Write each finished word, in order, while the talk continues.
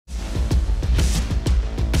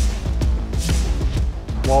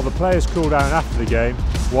while the players cool down after the game,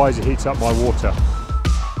 Wiser heats up my water.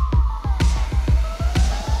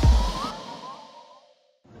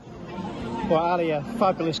 Well, Ali, a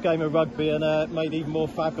fabulous game of rugby, and made even more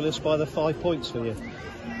fabulous by the 5 points for you.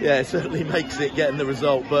 Yeah, it certainly makes it getting the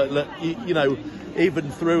result, but look, you know, even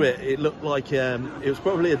through it, it looked like it was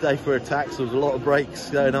probably a day for attacks. There was a lot of breaks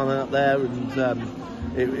going on out there, and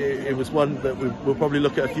it was one that we'll probably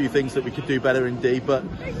look at a few things that we could do better in D, but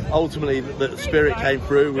ultimately the spirit came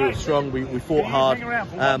through. We were strong, we fought hard.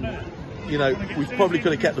 You know, we probably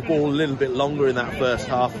could have kept the ball a little bit longer in that first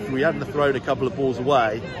half. If we hadn't thrown a couple of balls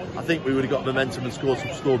away, I think we would have got momentum and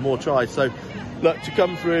scored more tries. So look, to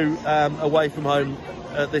come through away from home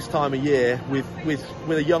at this time of year with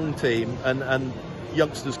a young team and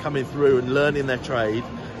youngsters coming through and learning their trade,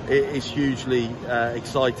 it is hugely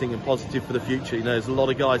exciting and positive for the future. You know, there's a lot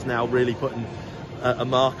of guys now really putting a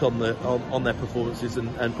mark on their performances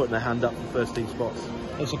and putting their hand up for first team spots.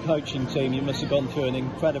 As a coaching team, you must have gone through an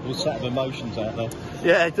incredible set of emotions out there.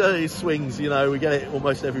 Yeah, it swings. You know, we get it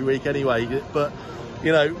almost every week anyway. But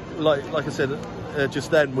you know, like I said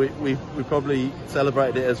just then, we probably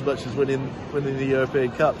celebrated it as much as winning the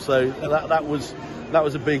European Cup. So that was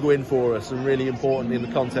a big win for us and really important in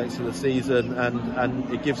the context of the season.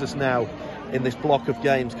 And it gives us now, in this block of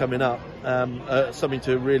games coming up, something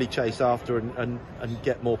to really chase after and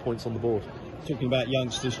get more points on the board. Talking about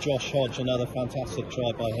youngsters, Josh Hodge, another fantastic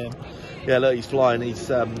try by him. Yeah, look, he's flying.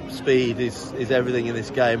 His speed is everything in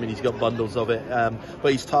this game, and he's got bundles of it.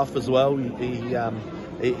 But he's tough as well.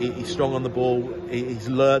 He's strong on the ball. He's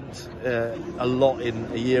learnt a lot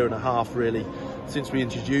in a year and a half, really, since we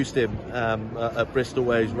introduced him at Bristol,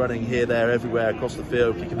 where he's running here, there, everywhere across the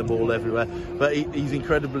field, kicking the ball everywhere. But he's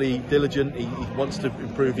incredibly diligent. He wants to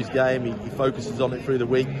improve his game. He focuses on it through the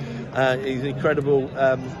week. He's an incredible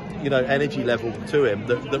energy level to him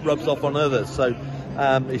that rubs off on others. So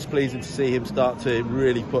it's pleasing to see him start to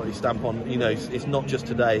really put his stamp on. You know, it's not just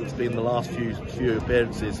today, it's been the last few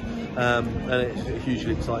appearances, and it's a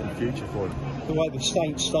hugely exciting future for him. The way the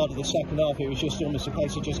Saints started the second half, it was just almost a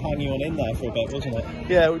case of just hanging on in there for a bit, wasn't it?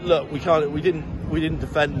 Yeah, look, we didn't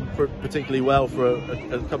defend particularly well for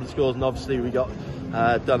a couple of scores, and obviously we got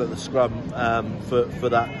done at the scrum for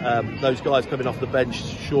that. Those guys coming off the bench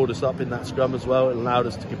shored us up in that scrum as well. It allowed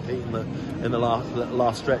us to compete in the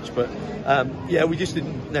last stretch. But yeah, we just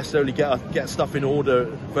didn't necessarily get stuff in order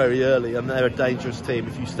very early, and they're a dangerous team.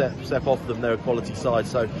 If you step off them, they're a quality side.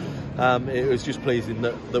 So it was just pleasing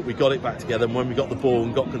that we got it back together, and when we got the ball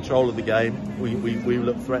and got control of the game, we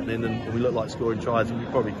looked threatening and we looked like scoring tries, and we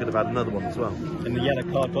probably could have had another one as well. And the yellow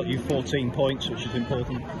card got you 14 points, which is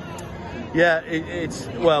important. Yeah, it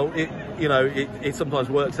sometimes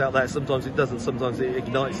works out there, sometimes it doesn't, sometimes it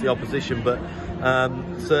ignites the opposition, but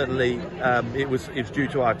certainly it was due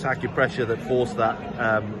to our attacking pressure that forced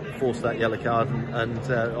that yellow card, and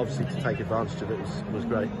obviously to take advantage of it was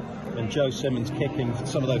great. And Joe Simmons kicking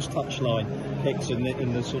some of those touchline kicks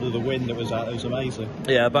in the sort of the wind that was out, it was amazing.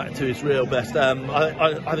 Yeah, back to his real best.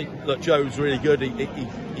 I think that Joe's really good.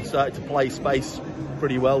 He started to play space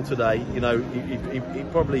pretty well today. You know, he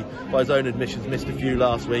probably, by his own admissions, missed a few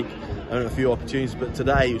last week and a few opportunities, but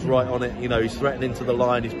today he was right on it. You know, he's threatening to the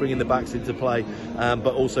line, he's bringing the backs into play,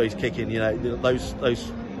 but also he's kicking. You know, those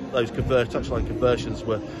touchline conversions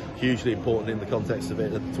were hugely important in the context of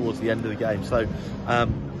it towards the end of the game. So.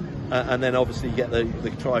 And then obviously you get the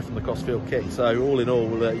try from the crossfield kick. So all in all,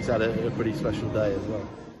 he's had a pretty special day as well.